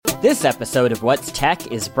This episode of What's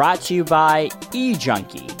Tech is brought to you by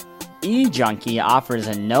eJunkie. eJunkie offers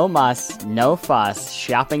a no-muss, no-fuss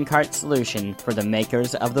shopping cart solution for the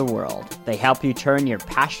makers of the world. They help you turn your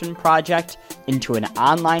passion project into an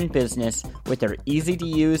online business with their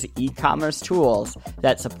easy-to-use e-commerce tools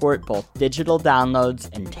that support both digital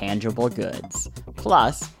downloads and tangible goods.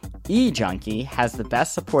 Plus, eJunkie has the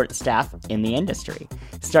best support staff in the industry.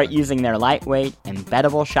 Start using their lightweight,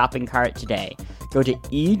 embeddable shopping cart today. Go to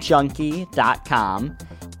eJunkie.com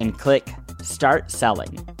and click Start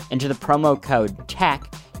Selling. Enter the promo code TECH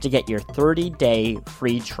to get your 30-day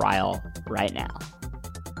free trial right now.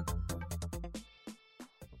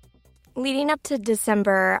 Leading up to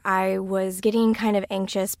December, I was getting kind of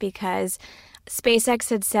anxious because SpaceX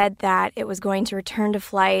had said that it was going to return to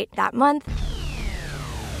flight that month.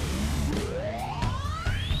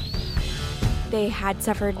 They had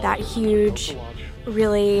suffered that huge,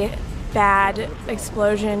 really bad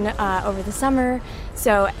explosion over the summer,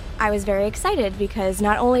 so I was very excited because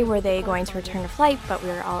not only were they going to return to flight, but we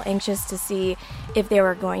were all anxious to see if they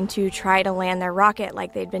were going to try to land their rocket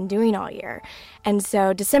like they'd been doing all year. And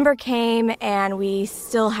so December came and we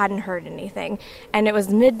still hadn't heard anything. And it was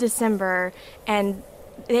mid-December and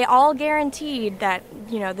they all guaranteed that,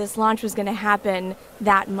 this launch was going to happen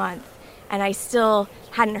that month. And I still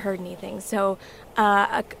hadn't heard anything. So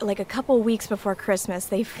a couple weeks before Christmas,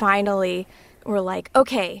 they finally were like,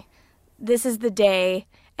 okay, this is the day.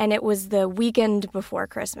 And it was the weekend before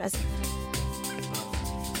Christmas.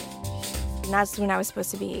 And that's when I was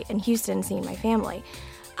supposed to be in Houston seeing my family.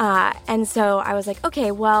 And so I was like,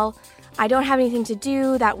 okay, well, I don't have anything to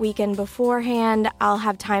do that weekend beforehand. I'll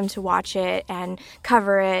have time to watch it and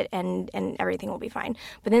cover it and everything will be fine.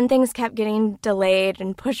 But then things kept getting delayed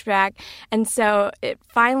and pushed back. And so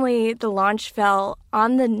finally the launch fell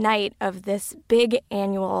on the night of this big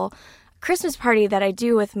annual Christmas party that I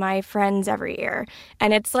do with my friends every year.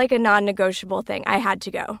 And it's like a non-negotiable thing. I had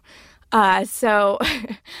to go. So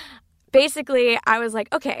basically I was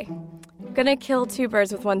like, okay, I'm going to kill two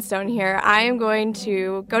birds with one stone here. I am going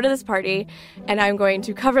to go to this party and I'm going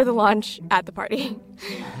to cover the launch at the party.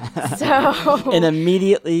 And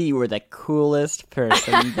immediately you were the coolest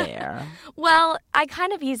person there. Well, I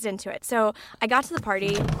kind of eased into it. So I got to the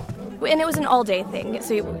party and it was an all-day thing.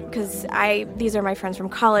 So because these are my friends from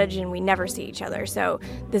college and we never see each other. So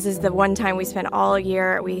this is the one time we spend all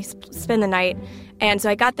year. We spend the night. And so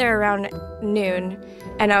I got there around noon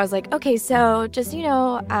and I was like, okay, so just,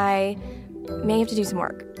 I may have to do some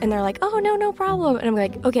work. And they're like, oh, no problem. And I'm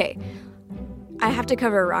like, okay, I have to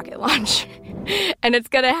cover a rocket launch. And it's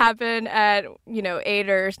going to happen at, 8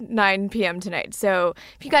 or 9 p.m. tonight. So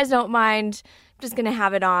if you guys don't mind, I'm just going to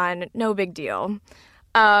have it on. No big deal.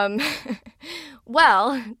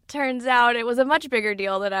 Well, turns out it was a much bigger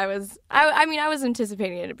deal than I was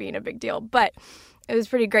anticipating it being a big deal, but it was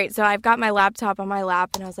pretty great. So I've got my laptop on my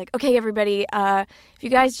lap and I was like, okay, everybody, if you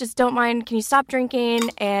guys just don't mind, can you stop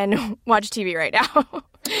drinking and watch TV right now?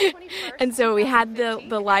 And so we had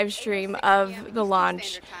the live stream of the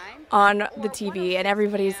launch on the TV and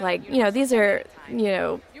everybody's like, these are,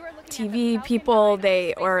 TV people,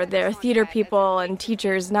 they're theater people and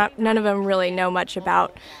teachers. None of them really know much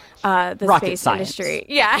about the rocket space science. industry.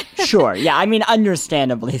 Yeah. Sure. Yeah.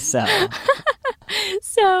 understandably so.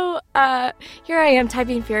 So here I am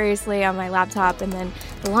typing furiously on my laptop, and then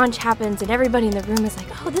the launch happens, and everybody in the room is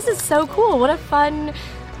like, "Oh, this is so cool! What a fun,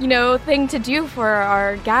 thing to do for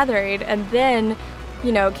our gathering." And then,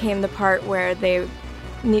 came the part where they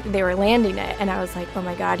were landing it, and I was like, oh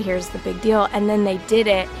my god, here's the big deal. And then they did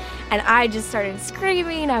it and I just started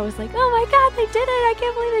screaming. I was like, oh my god, they did it, I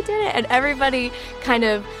can't believe they did it. And everybody kind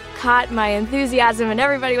of caught my enthusiasm and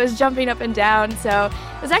everybody was jumping up and down. So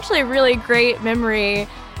it was actually a really great memory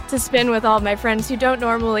to spend with all of my friends who don't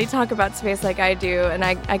normally talk about space like I do, and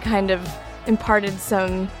I kind of imparted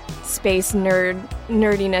some space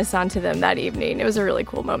nerdiness onto them that evening. It was a really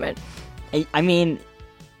cool moment.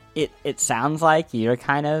 It sounds like you're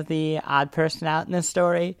kind of the odd person out in this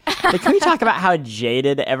story. But can we talk about how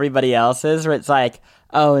jaded everybody else is, where it's like,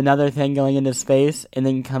 oh, another thing going into space and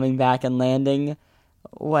then coming back and landing?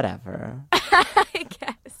 Whatever. I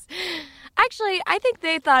guess. Actually, I think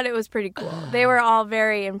they thought it was pretty cool. They were all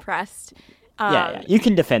very impressed. Yeah. You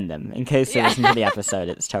can defend them. In case they listen to the episode,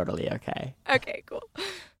 it's totally okay. Okay, cool.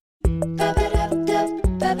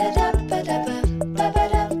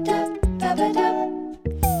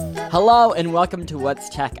 Hello and welcome to What's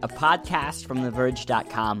Tech, a podcast from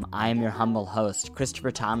TheVerge.com. I am your humble host,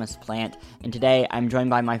 Christopher Thomas Plant, and today I'm joined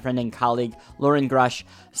by my friend and colleague, Lauren Grush,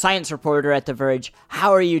 science reporter at The Verge.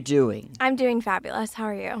 How are you doing? I'm doing fabulous. How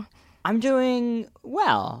are you? I'm doing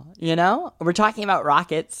well, you know? We're talking about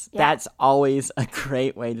rockets. Yeah. That's always a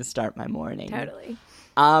great way to start my morning. Totally.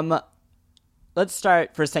 Let's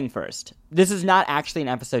start first thing first. This is not actually an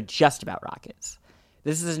episode just about rockets.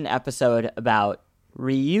 This is an episode about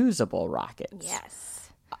reusable rockets. Yes.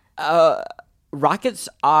 Rockets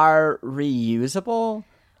are reusable?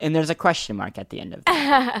 And there's a question mark at the end of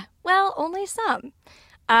that. Well, only some.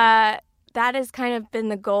 That has kind of been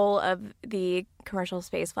the goal of the commercial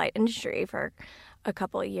spaceflight industry for a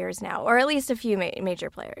couple of years now, or at least a few major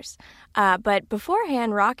players. But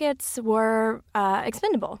beforehand, rockets were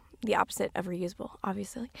expendable, the opposite of reusable,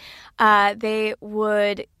 obviously. They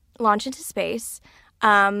would launch into space,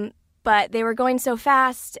 but they were going so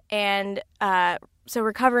fast, and so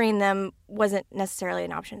recovering them wasn't necessarily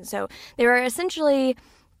an option. So they were essentially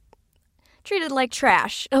treated like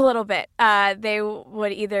trash a little bit. They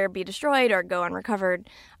would either be destroyed or go unrecovered.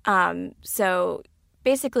 So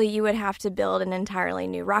basically you would have to build an entirely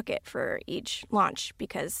new rocket for each launch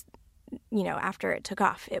because, you know, after it took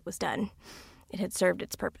off, it was done. It had served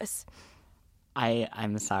its purpose.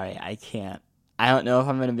 I'm sorry, I can't. I don't know if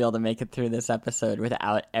I'm going to be able to make it through this episode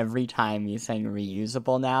without every time you saying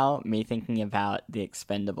reusable now, me thinking about the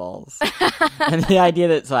Expendables. And the idea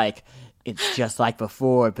that it's like, it's just like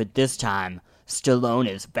before, but this time Stallone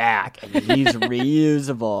is back and he's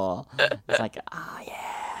reusable. It's like, oh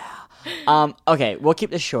yeah. Okay, we'll keep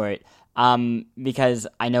this short because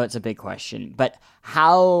I know it's a big question. But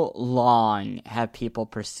how long have people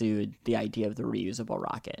pursued the idea of the reusable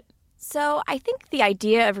rocket? So I think the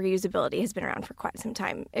idea of reusability has been around for quite some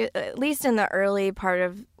time, at least in the early part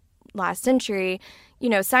of last century. You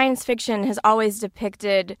know, science fiction has always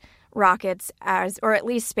depicted rockets as, or at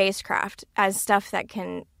least spacecraft, as stuff that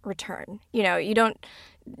can return. You know, you don't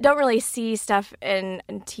really see stuff in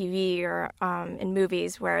TV or in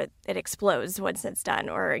movies where it explodes once it's done,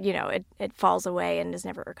 or, you know, it falls away and is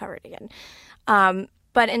never recovered again.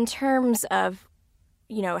 But in terms of,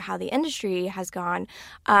 you know, how the industry has gone,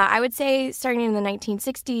 I would say starting in the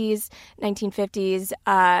 1960s,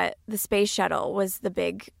 1950s, the space shuttle was the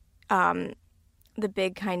big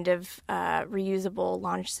kind of reusable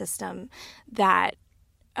launch system that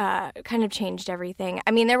kind of changed everything.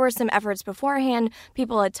 I mean, there were some efforts beforehand.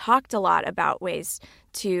 People had talked a lot about ways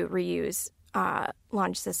to reuse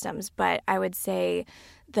launch systems, but I would say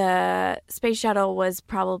the space shuttle was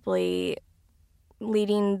probably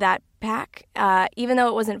leading that pack, even though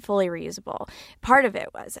it wasn't fully reusable. Part of it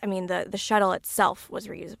was. I mean, the shuttle itself was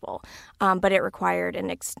reusable, but it required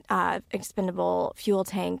an expendable fuel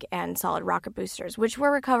tank and solid rocket boosters, which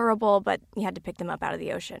were recoverable, but you had to pick them up out of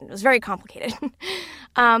the ocean. It was very complicated.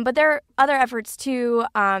 But there are other efforts, too.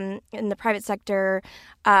 In the private sector,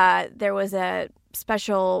 there was a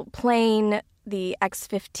special plane, the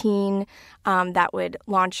X-15, that would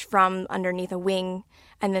launch from underneath a wing,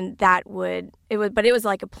 and then but it was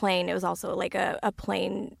like a plane. It was also like a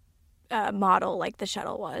plane model, like the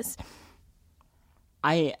shuttle was.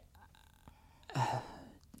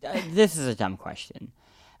 This is a dumb question,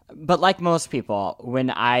 but like most people,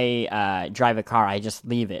 when I drive a car, I just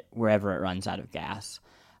leave it wherever it runs out of gas.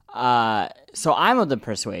 So I'm of the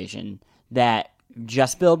persuasion that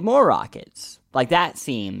just build more rockets. Like, that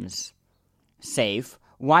seems safe.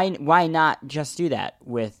 Why not just do that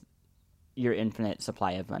with your infinite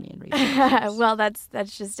supply of money and resources? Well, that's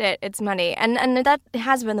just it. It's money, and that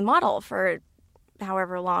has been the model for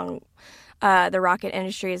however long the rocket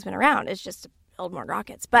industry has been around. It's just to build more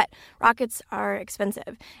rockets, but rockets are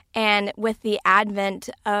expensive, and with the advent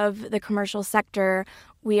of the commercial sector,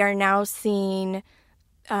 we are now seeing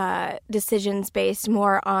decisions based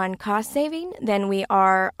more on cost saving than we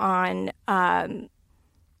are on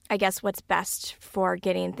I guess what's best for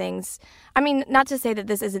getting things. I mean, not to say that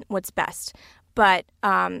this isn't what's best, but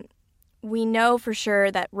we know for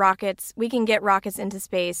sure that we can get rockets into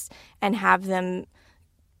space and have them,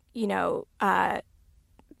 you know,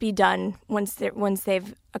 be done once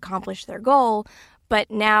they've accomplished their goal.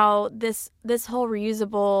 But now this whole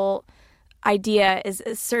reusable idea is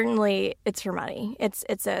certainly, it's for money. It's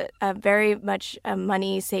a very much a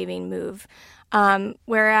money saving move,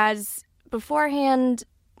 whereas beforehand,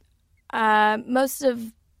 most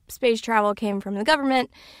of space travel came from the government,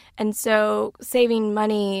 and so saving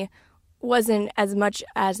money wasn't as much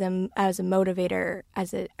as a motivator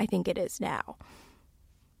as I think it is now.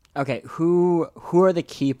 Okay, who are the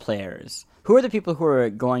key players? Who are the people who are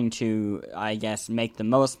going to, I guess, make the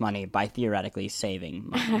most money by theoretically saving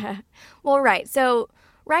money? Well, right. So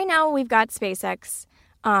right now we've got SpaceX.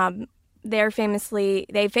 They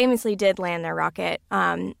famously did land their rocket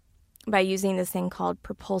by using this thing called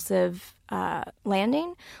propulsive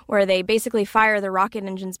landing, where they basically fire the rocket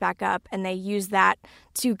engines back up and they use that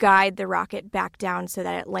to guide the rocket back down so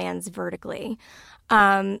that it lands vertically.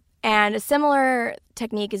 And a similar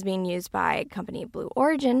technique is being used by company Blue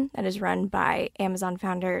Origin that is run by Amazon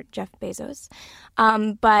founder Jeff Bezos.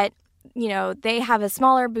 But, they have a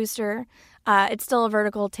smaller booster. It's still a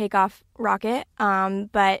vertical takeoff rocket,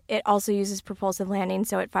 but it also uses propulsive landing,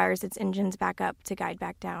 so it fires its engines back up to guide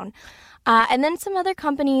back down. And then some other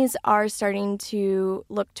companies are starting to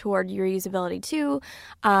look toward reusability too.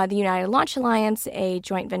 The United Launch Alliance, a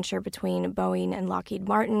joint venture between Boeing and Lockheed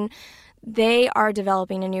Martin, they are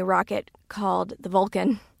developing a new rocket called the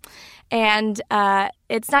Vulcan. And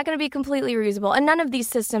it's not going to be completely reusable. And none of these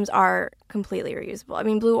systems are completely reusable. I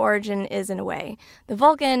mean, Blue Origin is in a way. The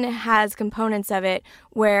Vulcan has components of it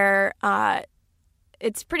where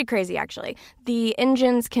it's pretty crazy, actually. The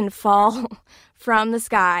engines can fall from the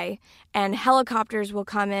sky, and helicopters will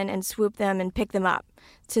come in and swoop them and pick them up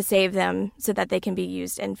to save them so that they can be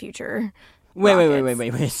used in future rockets.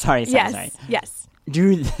 Wait. Sorry. Yes.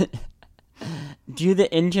 Do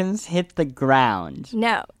the engines hit the ground?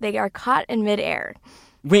 No, they are caught in midair.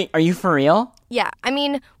 Wait, are you for real? Yeah, I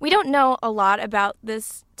mean, we don't know a lot about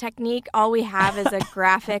this technique. All we have is a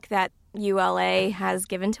graphic that ULA has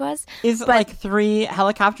given to us. Is it like 3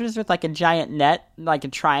 helicopters with like a giant net, like a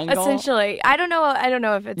triangle? Essentially. I don't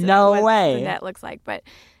know if it's no what way the net looks like, but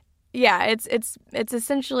yeah, it's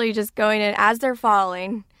essentially just going in as they're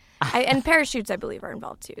falling. And parachutes, I believe, are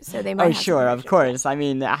involved too. So they might. Oh, sure, of course. I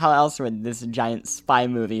mean, how else would this giant spy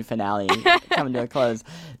movie finale come to a close?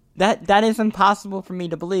 That is impossible for me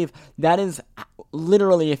to believe. That is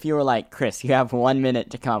literally, if you were like, Chris, you have 1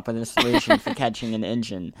 minute to come up with a solution for catching an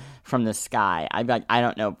engine from the sky. I'd be like, I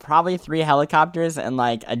don't know, probably 3 helicopters and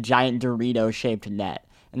like a giant Dorito-shaped net,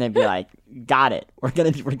 and they'd be like, got it. We're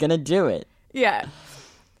gonna do it. Yeah.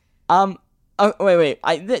 Oh, wait.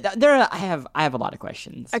 I have a lot of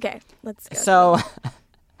questions. Okay, let's go.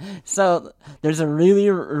 So there's a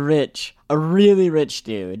really rich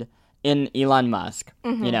dude in Elon Musk,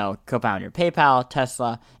 co-founder PayPal,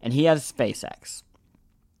 Tesla, and he has SpaceX.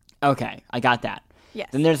 Okay, I got that. Yes.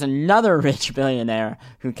 Then there's another rich billionaire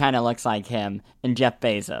who kind of looks like him, and Jeff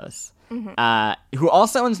Bezos, who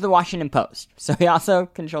also owns the Washington Post. So he also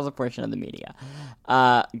controls a portion of the media.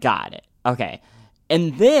 Got it. Okay.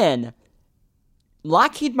 And then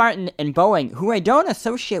Lockheed Martin and Boeing, who I don't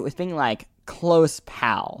associate with being, like, close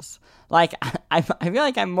pals. Like, I feel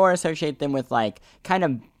like I more associate them with, like, kind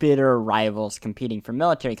of bitter rivals competing for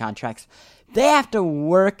military contracts. They have to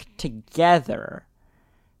work together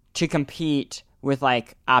to compete with,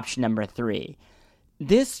 like, option number 3.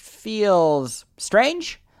 This feels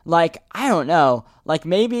strange. Like, I don't know. Like,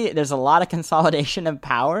 maybe there's a lot of consolidation of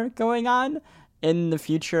power going on in the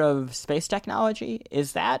future of space technology.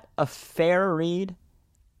 Is that a fair read?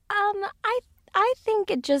 I think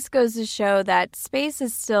it just goes to show that space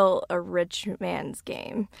is still a rich man's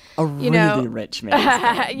game. Really rich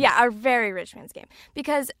man's game. Yeah, a very rich man's game.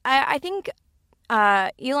 Because I think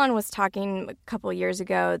Elon was talking a couple years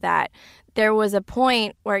ago that there was a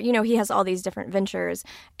point where, he has all these different ventures,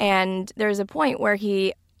 and there's a point where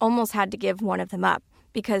he almost had to give one of them up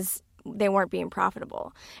because they weren't being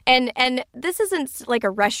profitable. And this isn't like a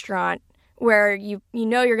restaurant where you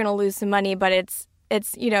know you're going to lose some money, but it's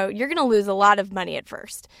you're going to lose a lot of money at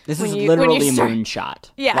first. This is literally moonshot.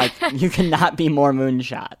 Yeah. Like, you cannot be more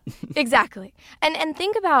moonshot. Exactly. And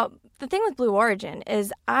think about the thing with Blue Origin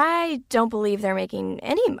is I don't believe they're making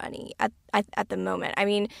any money at the moment. I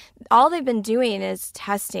mean, all they've been doing is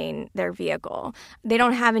testing their vehicle. They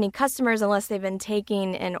don't have any customers unless they've been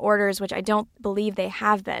taking in orders, which I don't believe they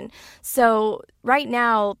have been. So right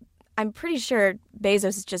now, I'm pretty sure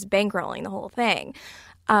Bezos is just bankrolling the whole thing.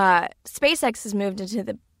 SpaceX has moved into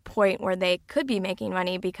the point where they could be making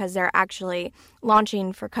money because they're actually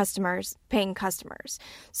launching for customers, paying customers.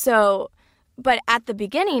 So, but at the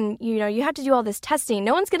beginning, you have to do all this testing.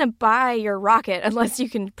 No one's going to buy your rocket unless you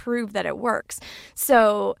can prove that it works.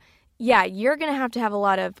 So, yeah, you're going to have a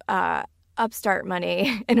lot of upstart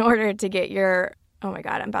money in order to get your, oh my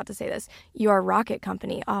God, I'm about to say this, your rocket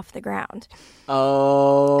company off the ground.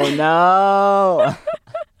 Oh, no.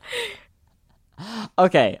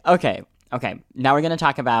 Okay. Now we're going to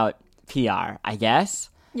talk about PR, I guess.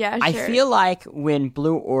 Yeah, sure. I feel like when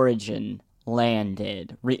Blue Origin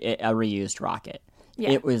landed a reused rocket,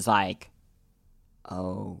 it was like,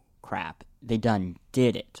 oh, crap, they done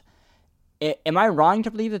did it. Am I wrong to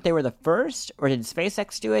believe that they were the first, or did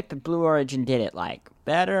SpaceX do it, but Blue Origin did it, like,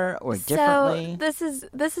 better or differently? So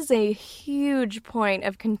this is a huge point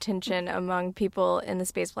of contention among people in the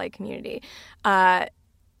spaceflight community.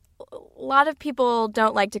 lot of people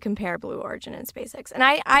don't like to compare Blue Origin and SpaceX, and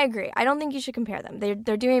I agree. I don't think you should compare them.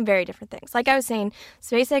 They're doing very different things. Like I was saying,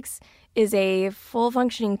 SpaceX is a full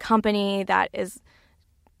functioning company that is,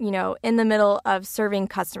 in the middle of serving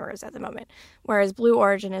customers at the moment, whereas Blue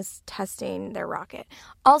Origin is testing their rocket.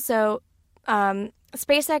 Also,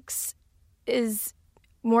 SpaceX is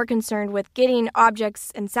more concerned with getting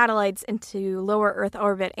objects and satellites into lower Earth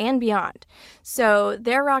orbit and beyond. So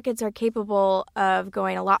their rockets are capable of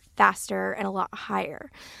going a lot faster and a lot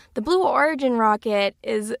higher. The Blue Origin rocket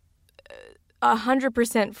is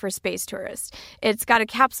 100% for space tourists. It's got a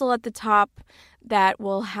capsule at the top that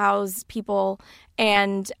will house people,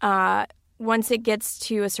 and once it gets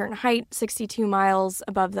to a certain height, 62 miles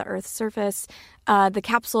above the Earth's surface, the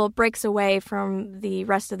capsule breaks away from the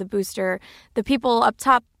rest of the booster. The people up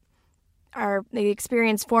top they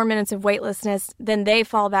experience 4 minutes of weightlessness, then they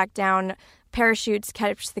fall back down, parachutes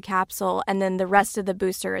catch the capsule, and then the rest of the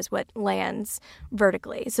booster is what lands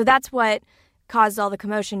vertically. So that's what caused all the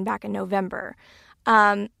commotion back in November.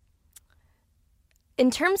 In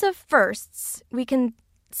terms of firsts, we can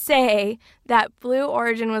say that Blue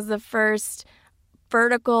Origin was the first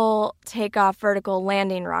vertical takeoff, vertical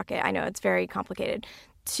landing rocket. I know it's very complicated.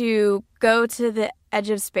 To go to the edge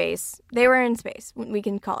of space. They were in space. We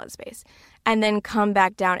can call it space. And then come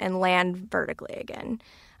back down and land vertically again.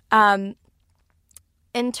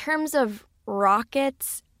 In terms of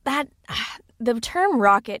rockets, the term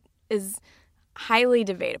rocket is highly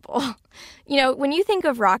debatable. When you think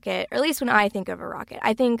of rocket, or at least when I think of a rocket,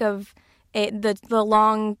 I think of the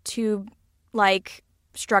long tube-like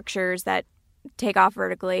structures that take off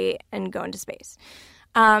vertically and go into space.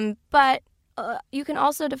 But you can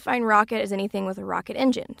also define rocket as anything with a rocket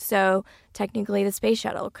engine. So technically the space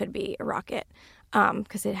shuttle could be a rocket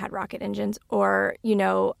because it had rocket engines. Or,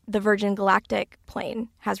 the Virgin Galactic plane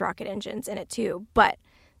has rocket engines in it too. But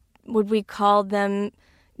would we call the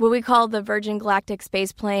Virgin Galactic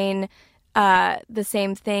space plane the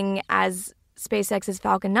same thing as SpaceX's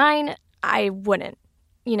Falcon 9? I wouldn't.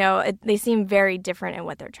 They seem very different in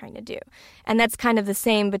what they're trying to do. And that's kind of the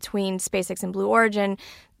same between SpaceX and Blue Origin.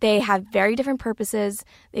 They have very different purposes.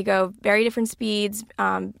 They go very different speeds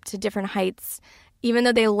to different heights. Even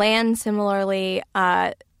though they land similarly,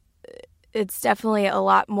 it's definitely a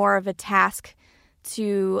lot more of a task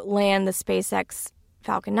to land the SpaceX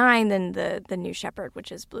Falcon 9 than the New Shepard,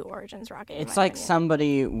 which is Blue Origin's rocket. It's like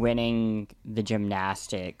somebody winning the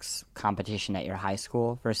gymnastics competition at your high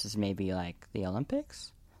school versus maybe like the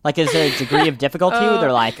Olympics. Like, is there a degree of difficulty where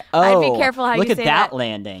they're like, I'd be careful how look you at say that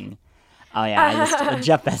landing. Oh yeah,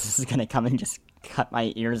 Jeff Bezos is gonna come and just cut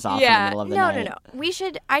my ears off in the middle of the night. No.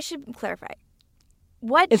 I should clarify.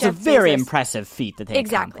 It's a very impressive feat that they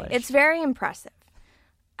accomplished. Exactly. It's very impressive.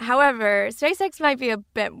 However, SpaceX might be a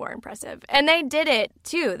bit more impressive. And they did it,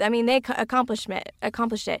 too. I mean, they accomplished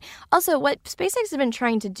it. Also, what SpaceX has been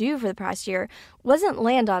trying to do for the past year wasn't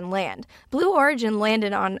land on land. Blue Origin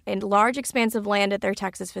landed on a large expanse of land at their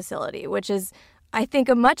Texas facility, which is, I think,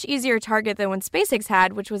 a much easier target than what SpaceX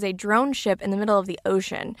had, which was a drone ship in the middle of the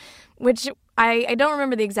ocean, which I don't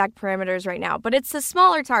remember the exact parameters right now, but it's a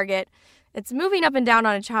smaller target. It's moving up and down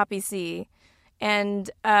on a choppy sea. And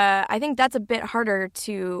I think that's a bit harder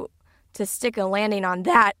to stick a landing on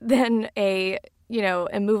that than a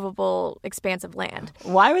immovable expanse of land.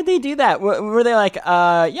 Why would they do that? Were they like,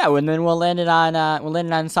 and then we'll land it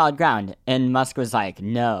on solid ground? And Musk was like,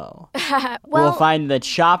 no, we'll find the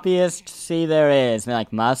choppiest sea there is. And they're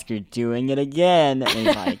like, Musk, you're doing it again. And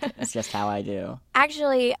he's like, it's just how I do.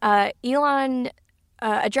 Actually, Elon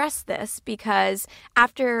address this because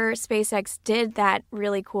after SpaceX did that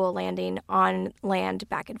really cool landing on land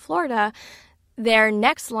back in Florida, their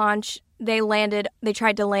next launch, they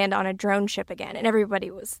tried to land on a drone ship again. And everybody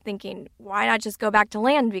was thinking, why not just go back to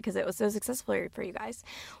land because it was so successful for you guys?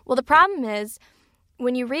 Well, the problem is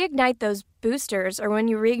when you reignite those boosters or when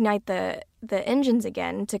you reignite the engines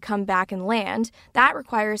again to come back and land, that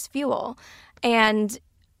requires fuel. And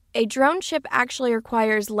a drone ship actually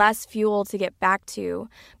requires less fuel to get back to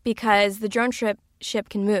because the drone ship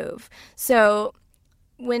can move. So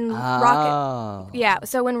when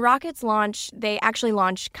rockets launch, they actually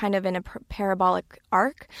launch kind of in a parabolic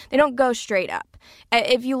arc. They don't go straight up.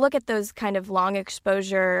 If you look at those kind of long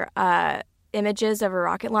exposure images of a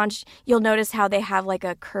rocket launch, you'll notice how they have like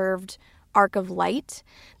a curved arc of light.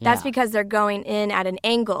 That's because they're going in at an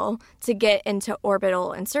angle to get into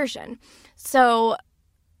orbital insertion. So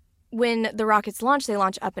when the rockets launch, they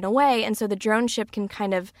launch up and away, and so the drone ship can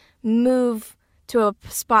kind of move to a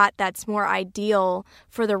spot that's more ideal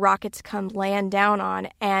for the rocket to come land down on,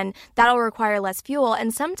 and that'll require less fuel.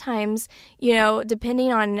 And sometimes,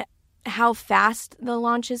 depending on how fast the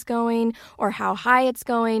launch is going or how high it's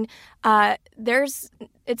going,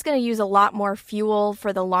 it's going to use a lot more fuel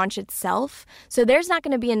for the launch itself. So there's not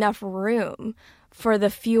going to be enough room for the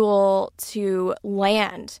fuel to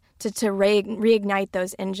land, to reignite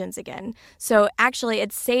those engines again. So actually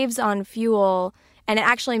it saves on fuel, and it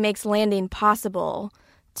actually makes landing possible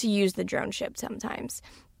to use the drone ship sometimes,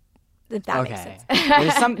 if that makes sense.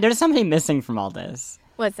 There's something missing from all this.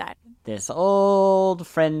 What's that? This old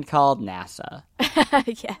friend called NASA.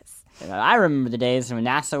 Yes. I remember the days when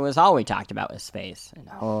NASA was all we talked about was space. And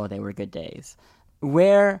they were good days.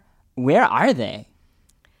 Where are they?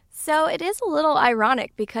 So it is a little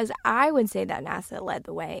ironic because I would say that NASA led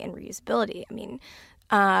the way in reusability. I mean,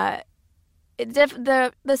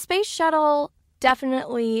 the space shuttle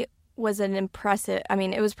definitely was an impressive, I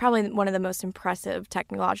mean, it was probably one of the most impressive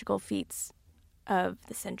technological feats of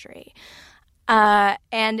the century.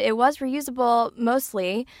 And it was reusable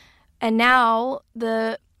mostly. And now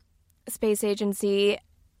the space agency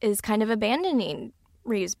is kind of abandoning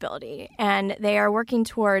reusability, and they are working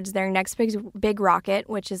towards their next big rocket,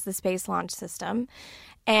 which is the Space Launch System,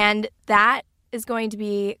 and that is going to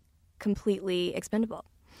be completely expendable.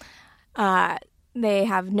 They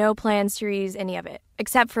have no plans to reuse any of it,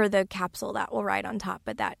 except for the capsule that will ride on top,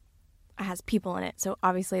 but that has people in it, so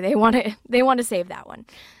obviously they want to save that one.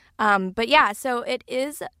 But yeah, so it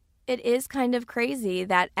is kind of crazy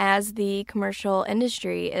that as the commercial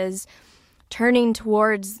industry is turning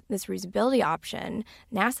towards this reusability option,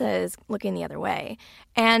 NASA is looking the other way.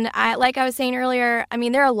 And like I was saying earlier, I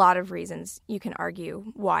mean, there are a lot of reasons you can argue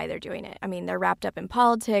why they're doing it. I mean, they're wrapped up in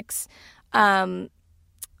politics. You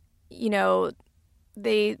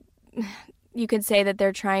could say that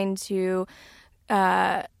they're trying to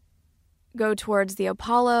go towards the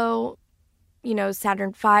Apollo,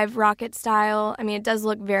 Saturn V rocket style. I mean, it does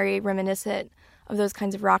look very reminiscent of those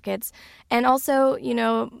kinds of rockets. And also,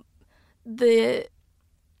 the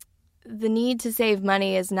need to save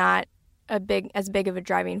money is not as big of a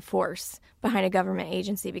driving force behind a government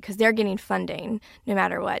agency because they're getting funding no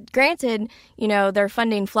matter what. Granted, their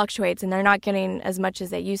funding fluctuates and they're not getting as much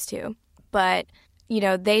as they used to, but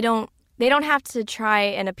they don't have to try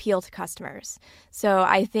and appeal to customers. So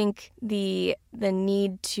I think the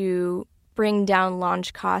need to bring down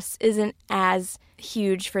launch costs isn't as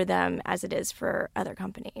huge for them as it is for other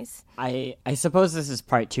companies. I suppose this is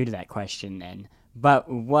part 2 to that question then. But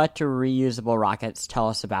what do reusable rockets tell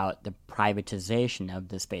us about the privatization of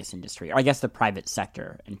the space industry, or I guess the private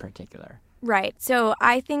sector in particular? Right. So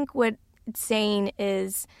I think what it's saying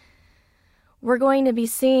is we're going to be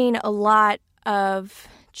seeing a lot of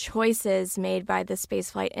choices made by the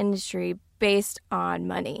spaceflight industry based on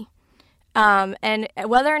money. And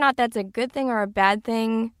whether or not that's a good thing or a bad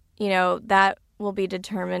thing, that will be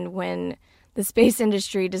determined when the space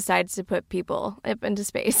industry decides to put people up into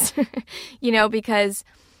space, because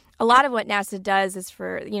a lot of what NASA does is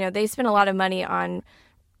they spend a lot of money on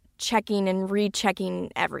checking and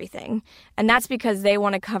rechecking everything. And that's because they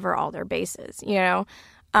want to cover all their bases,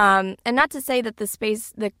 and not to say that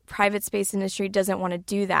the private space industry doesn't want to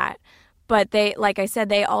do that. But they, like I said,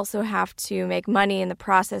 they also have to make money in the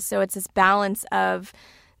process. So it's this balance of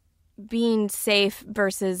being safe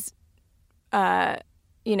versus,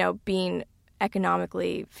 being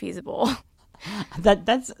economically feasible. That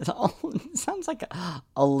sounds like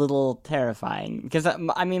a little terrifying. Because,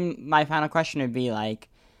 my final question would be like,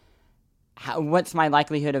 what's my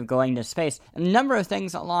likelihood of going to space? And a number of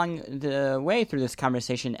things along the way through this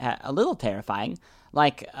conversation a little terrifying.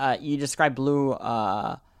 Like, you described Blue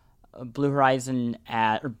Origin,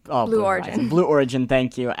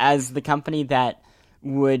 thank you, as the company that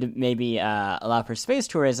would maybe allow for space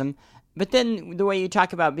tourism. But then the way you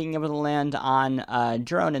talk about being able to land on a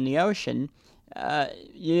drone in the ocean,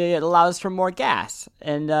 it allows for more gas,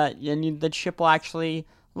 and the ship will actually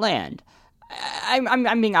land.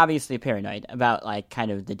 I'm being obviously paranoid about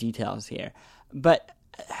kind of the details here, but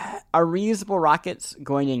are reusable rockets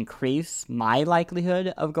going to increase my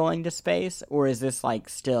likelihood of going to space, or is this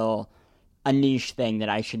still a niche thing that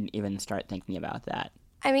I shouldn't even start thinking about that?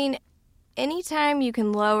 I mean, anytime you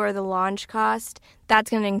can lower the launch cost,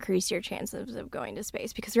 that's going to increase your chances of going to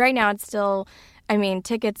space. Because right now it's still,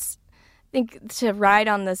 tickets, I think to ride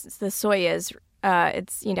on the Soyuz,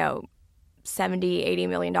 it's, $70, $80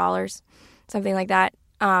 million, something like that.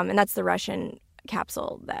 And that's the Russian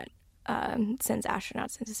capsule that sends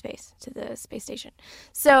astronauts into space, to the space station.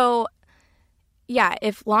 So, yeah,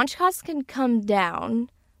 if launch costs can come down,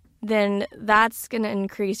 then that's going to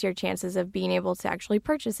increase your chances of being able to actually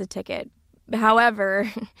purchase a ticket.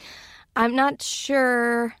 However, I'm not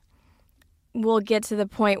sure we'll get to the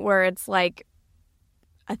point where it's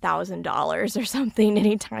 $1,000 or something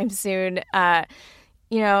anytime soon.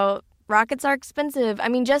 Rockets are expensive. I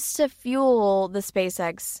mean, just to fuel the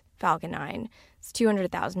SpaceX Falcon 9, it's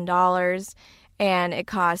 $200,000, and it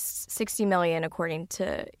costs $60 million, according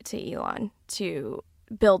to Elon, to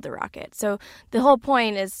build the rocket. So the whole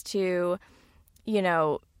point is to,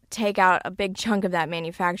 take out a big chunk of that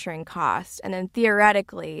manufacturing cost, and then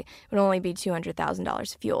theoretically it would only be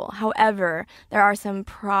 $200,000 fuel. However, there are some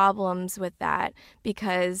problems with that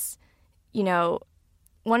because,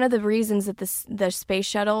 one of the reasons that the space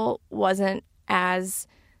shuttle wasn't as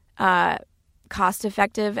cost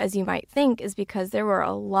effective as you might think is because there were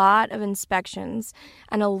a lot of inspections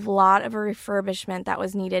and a lot of a refurbishment that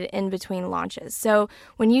was needed in between launches. So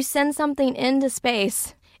when you send something into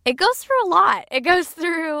space, it goes through a lot. It goes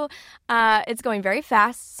through, it's going very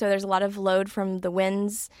fast, so there's a lot of load from the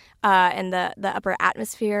winds and the upper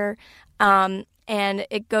atmosphere, and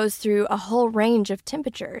it goes through a whole range of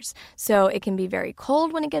temperatures. So it can be very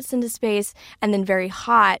cold when it gets into space, and then very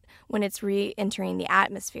hot when it's re-entering the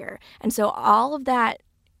atmosphere. And so all of that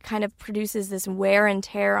kind of produces this wear and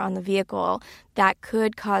tear on the vehicle that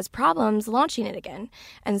could cause problems launching it again.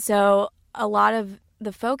 And so a lot of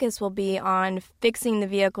the focus will be on fixing the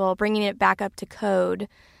vehicle, bringing it back up to code.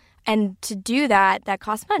 And to do that, that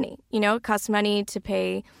costs money. It costs money to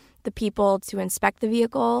pay the people to inspect the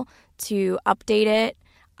vehicle, to update it,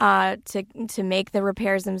 to make the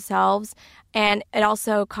repairs themselves. And it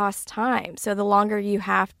also costs time. So the longer you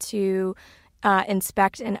have to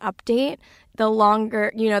inspect and update, the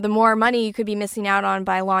longer, the more money you could be missing out on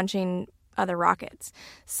by launching other rockets.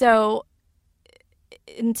 So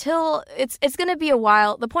until it's going to be a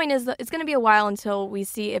while. The point is that it's going to be a while until we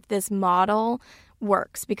see if this model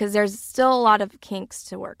works, because there's still a lot of kinks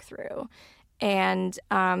to work through. And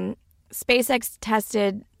SpaceX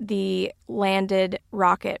tested the landed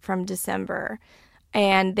rocket from December,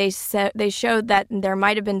 and they showed that there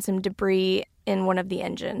might have been some debris in one of the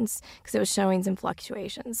engines because it was showing some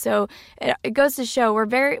fluctuations. So it goes to show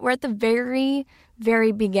we're at the very,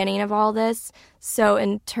 very beginning of all this. So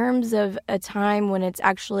in terms of a time when it's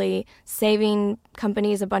actually saving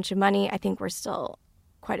companies a bunch of money, I think we're still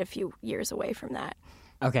quite a few years away from that.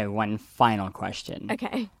 Okay, one final question.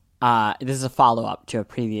 Okay. This is a follow-up to a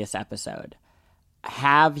previous episode.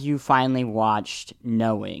 Have you finally watched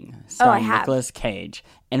Knowing, starring Nicolas Cage?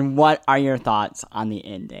 And what are your thoughts on the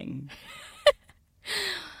ending?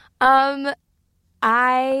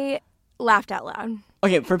 I laughed out loud.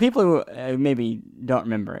 Okay, for people who maybe don't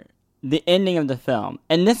remember, the ending of the film,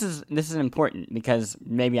 and this is important because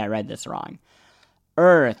maybe I read this wrong.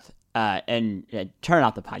 Earth, and turn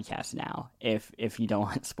off the podcast now if you don't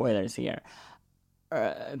want spoilers here.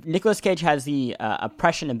 Nicolas Cage has the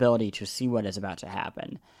oppression ability to see what is about to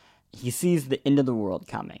happen. He sees the end of the world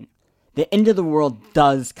coming. The end of the world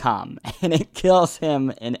does come, and it kills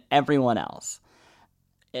him and everyone else.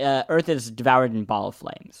 Earth is devoured in a ball of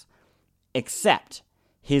flames, except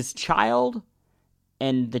his child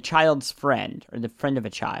and the child's friend, or the friend of a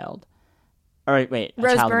child. Or wait, a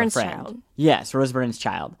Rose child Byrne's of a friend. child. Yes, Rose Byrne's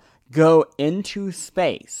child. Go into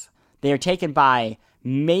space. They are taken by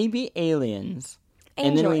maybe aliens,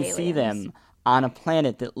 and then we see them on a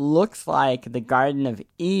planet that looks like the Garden of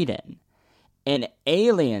Eden, and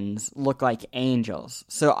aliens look like angels.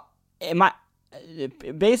 So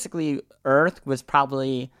basically, Earth was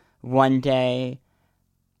probably one day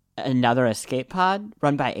another escape pod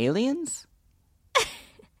run by aliens?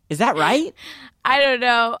 Is that right? I don't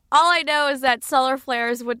know. All I know is that solar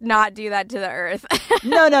flares would not do that to the Earth.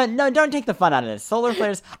 No, don't take the fun out of this. Solar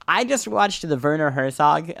flares. I just watched the Werner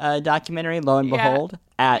Herzog documentary, Lo and Behold,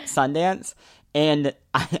 at Sundance, and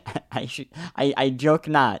I joke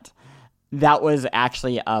not. That was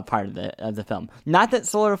actually a part of the film. Not that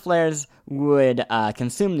solar flares would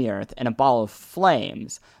consume the Earth in a ball of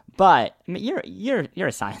flames, but I mean, you're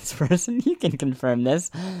a science person. You can confirm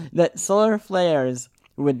this. That solar flares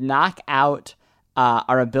would knock out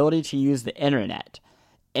our ability to use the internet,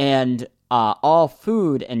 and all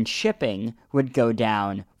food and shipping would go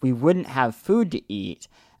down. We wouldn't have food to eat.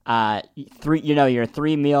 You're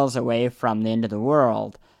 3 meals away from the end of the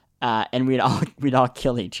world, and we'd all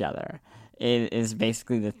kill each other. Is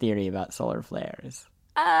basically the theory about solar flares.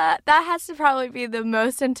 That has to probably be the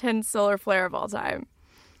most intense solar flare of all time.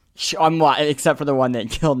 Except for the one that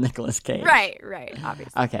killed Nicolas Cage. Right,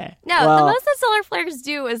 obviously. Okay. No, the most that solar flares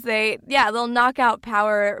do is they'll knock out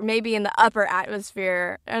power maybe in the upper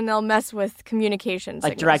atmosphere, and they'll mess with communication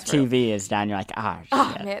signals. Like DirecTV is down, you're like, shit.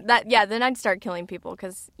 Oh, man, then I'd start killing people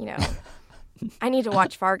because, I need to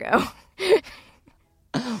watch Fargo.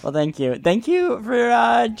 Well, thank you. Thank you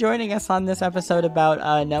for joining us on this episode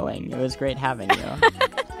about knowing. It was great having you.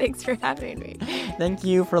 Thanks for having me. Thank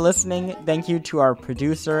you for listening. Thank you to our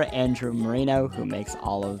producer, Andrew Marino, who makes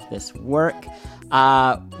all of this work.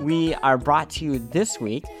 We are brought to you this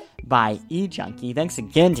week by eJunkie. Thanks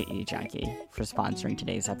again to eJunkie for sponsoring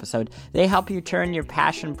today's episode. They help you turn your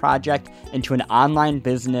passion project into an online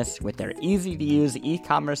business with their easy-to-use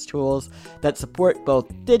e-commerce tools that support both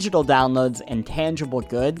digital downloads and tangible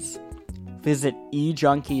goods. Visit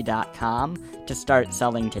eJunkie.com to start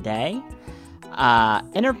selling today.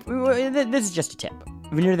 This is just a tip.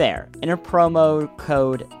 When you're there, enter promo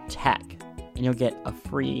code TECH. And you'll get a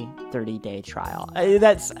free 30-day trial.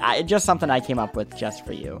 That's just something I came up with just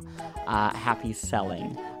for you. Happy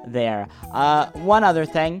selling there. One other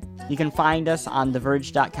thing, you can find us on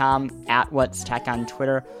TheVerge.com, at What's Tech on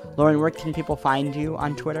Twitter. Lauren, where can people find you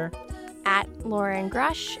on Twitter? At Lauren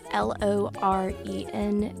Grush, LORENGRUSH.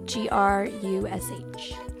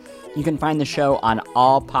 You can find the show on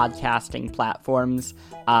all podcasting platforms,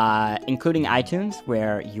 including iTunes,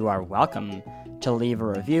 where you are welcome to leave a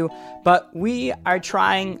review. But we are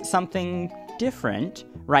trying something different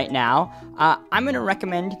right now. I'm going to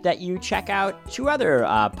recommend that you check out 2 other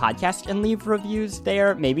podcasts and leave reviews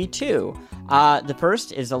there, maybe 2. The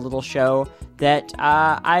first is a little show that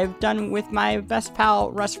I've done with my best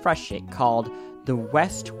pal, Russ Frushtick, called The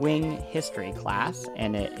West Wing History Class,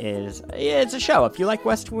 and it's a show. If you like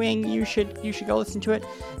West Wing, you should go listen to it.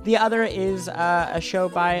 The other is a show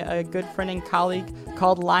by a good friend and colleague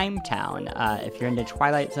called Limetown. If you're into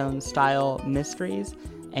Twilight Zone style mysteries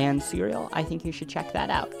and serial, I think you should check that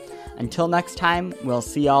out. Until next time, we'll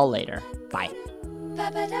see y'all later. Bye.